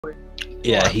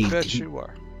Yeah, I bet he you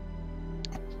were.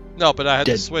 No, but I had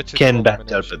to switch it Ken to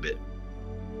backed up a elimination. bit.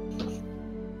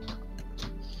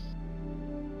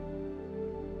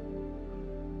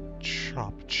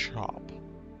 Chop, chop.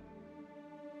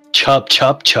 Chop,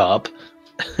 chop, chop.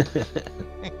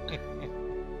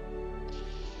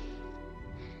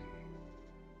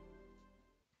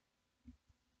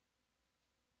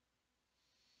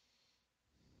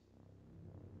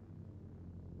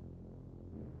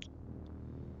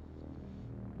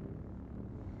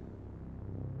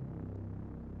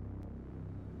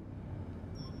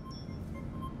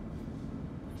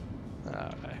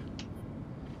 Alright.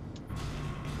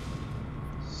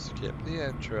 Skip the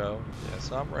intro.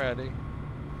 Yes, I'm ready.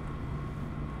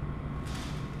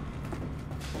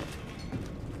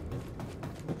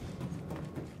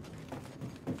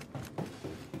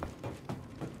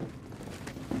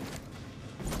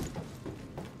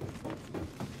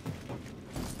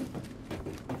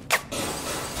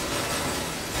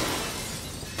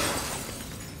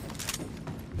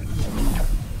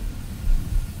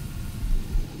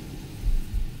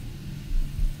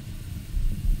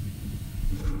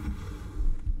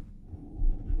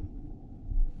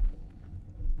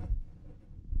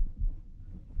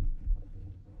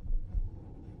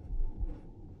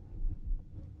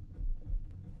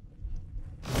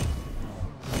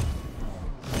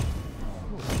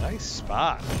 Ooh, nice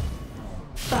spot.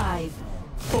 5,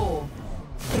 4,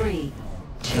 3,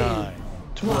 2, 9,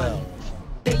 12. 1.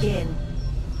 Begin.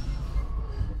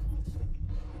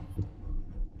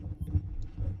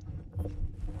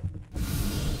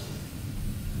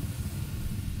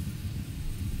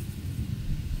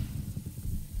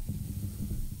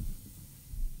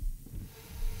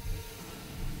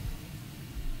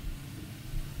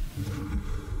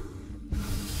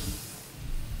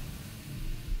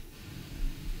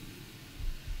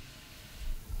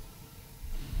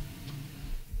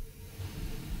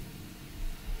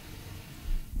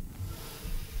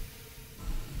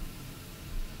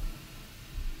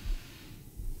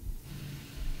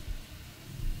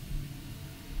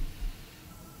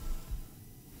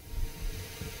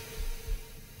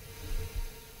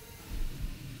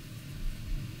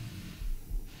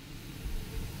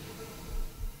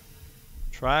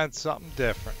 Trying something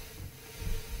different.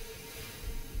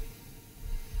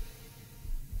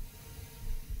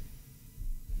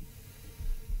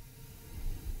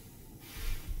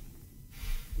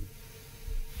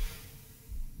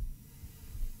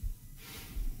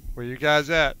 Where you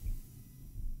guys at?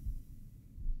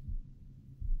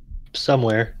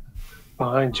 Somewhere.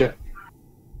 Behind you.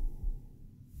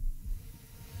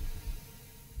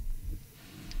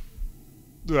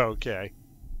 Okay.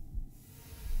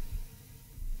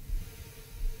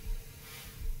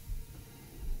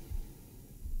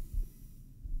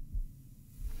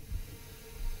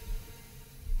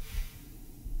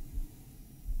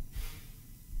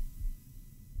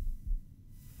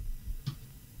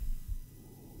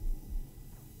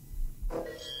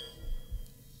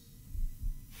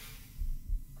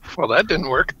 Well, that didn't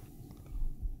work.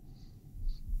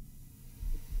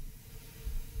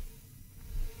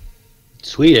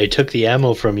 Sweet, I took the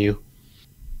ammo from you.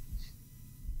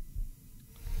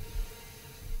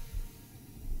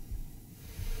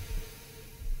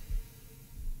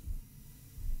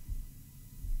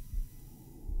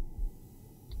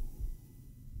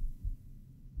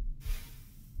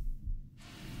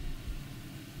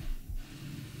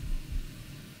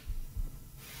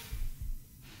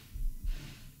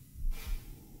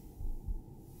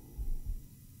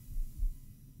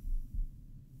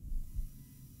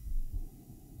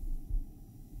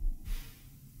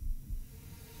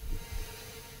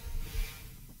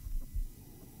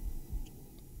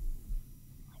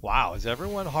 Wow, is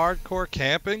everyone hardcore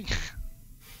camping?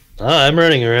 I'm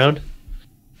running around.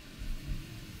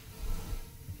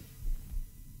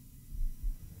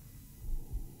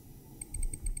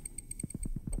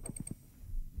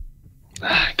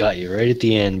 Got you right at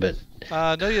the end, but...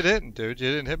 No you didn't, dude.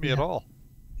 You didn't hit me at all.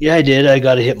 Yeah, I did. I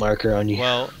got a hit marker on you.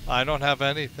 Well, I don't have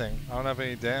anything. I don't have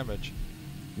any damage.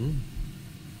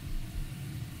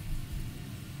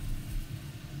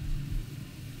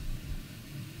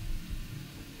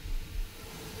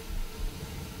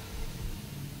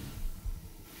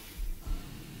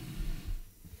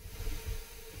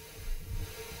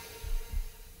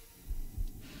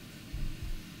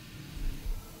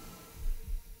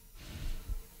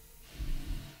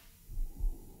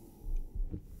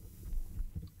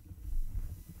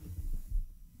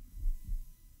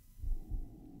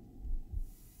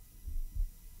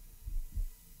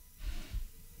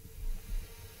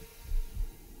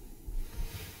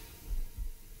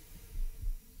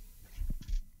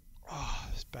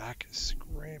 back is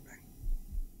screaming.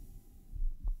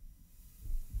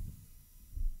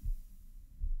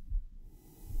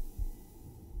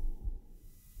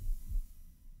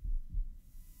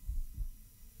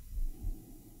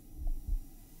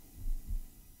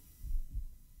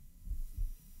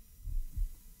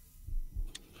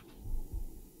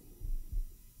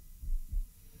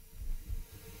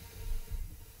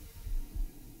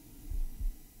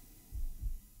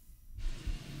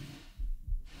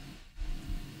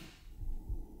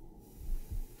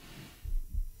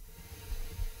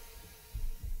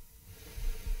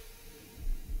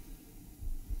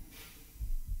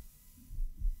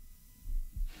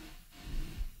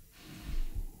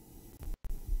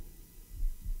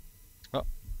 Oh,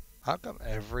 how come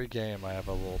every game I have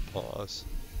a little pause?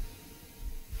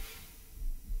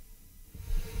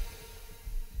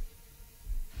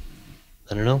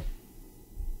 I don't know.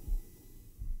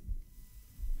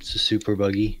 It's a super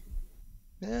buggy.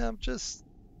 Yeah, I'm just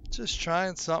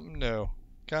trying something new.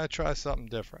 Gotta try something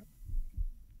different.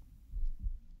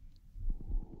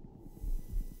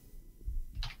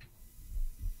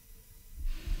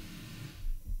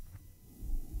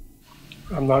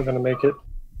 I'm not going to make it.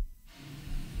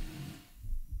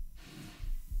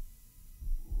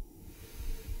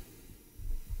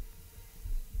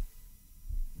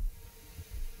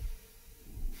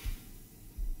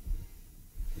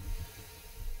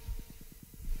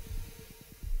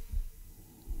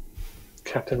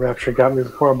 Captain Rapture got me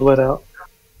before I bled out.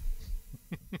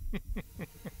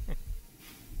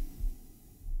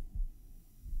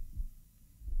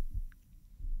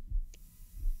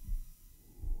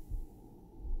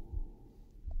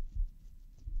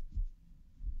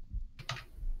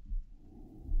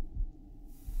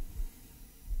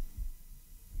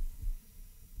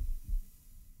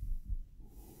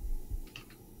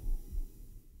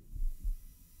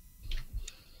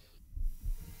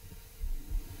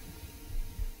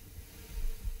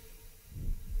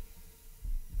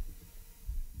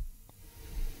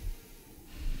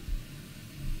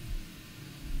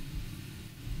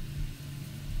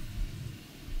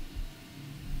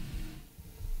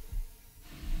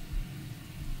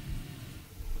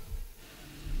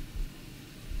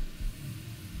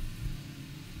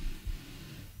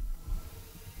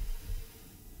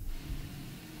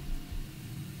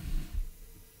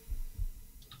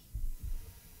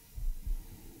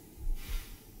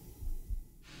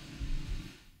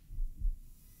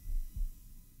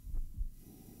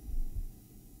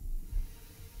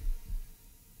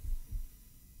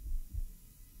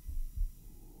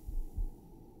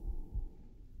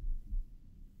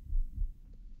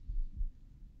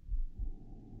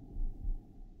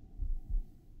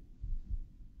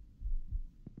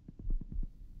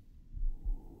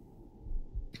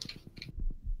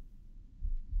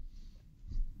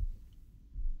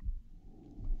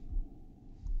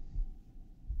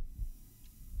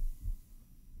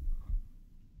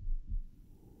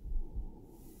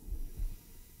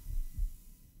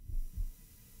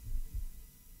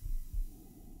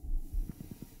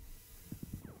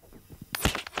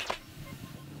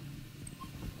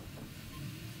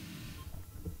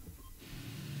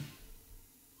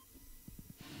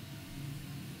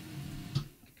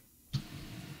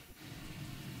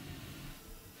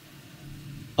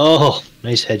 Oh,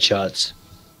 nice headshots.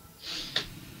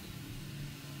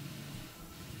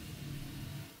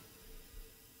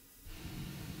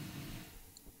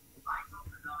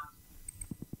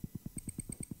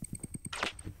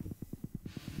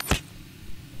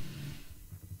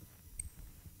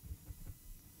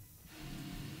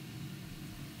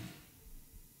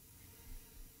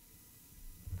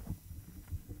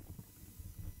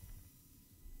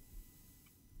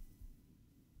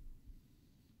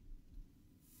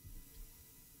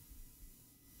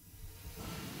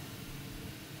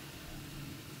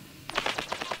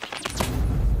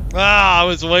 Ah, I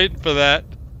was waiting for that.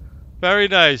 Very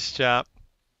nice, chap.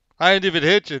 I didn't even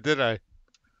hit you, did I?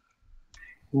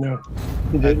 No,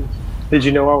 you didn't. Did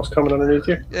you know I was coming underneath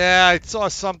you? Yeah, I saw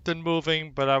something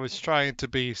moving, but I was trying to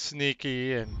be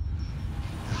sneaky and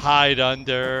hide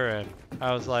under, and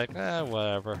I was like,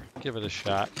 whatever. Give it a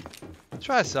shot.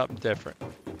 Try something different.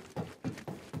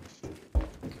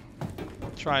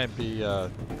 Try and be,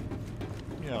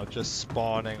 just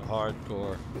spawning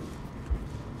hardcore.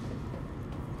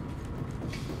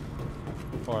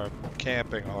 Or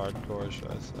camping hardcore, should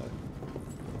I say.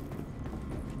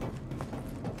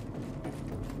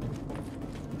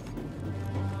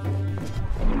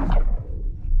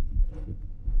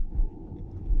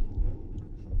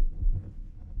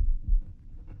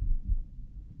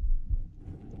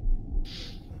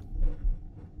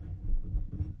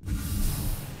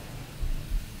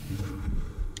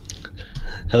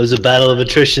 That was a battle of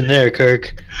attrition there,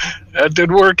 Kirk. That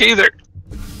didn't work either.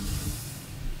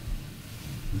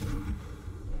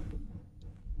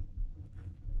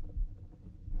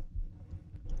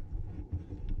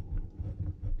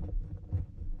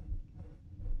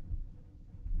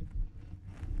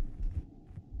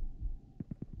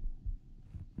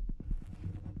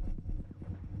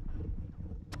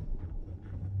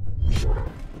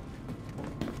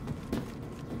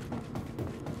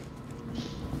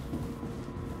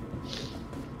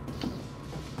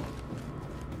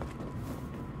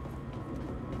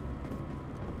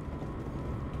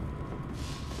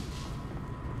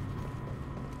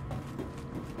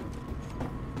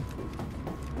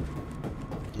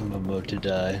 I'm about to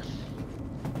die.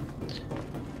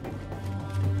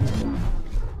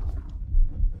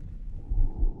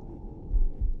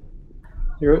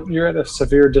 You're at a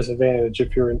severe disadvantage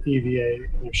if you're an EVA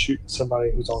and you're shooting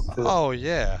somebody who's on foot. Oh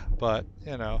yeah, but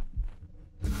you know.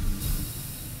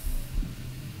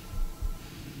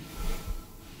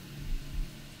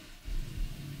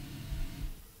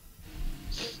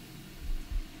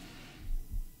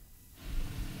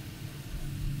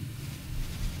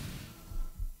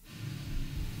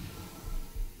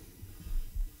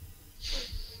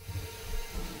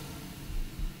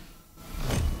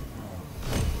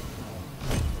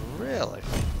 Really?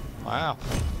 Wow.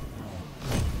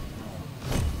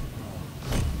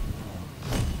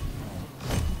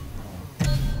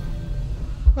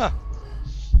 Huh.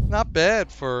 Not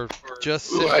bad for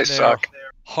just Ooh, sitting I there suck.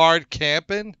 hard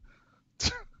camping.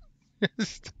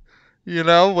 You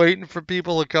know, waiting for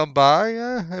people to come by.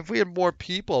 If we had more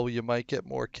people, you might get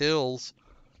more kills,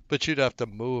 but you'd have to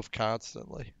move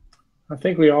constantly. I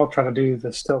think we all try to do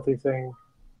the stealthy thing.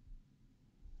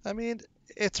 I mean,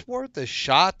 it's worth a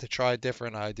shot to try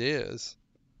different ideas,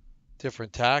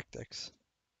 different tactics.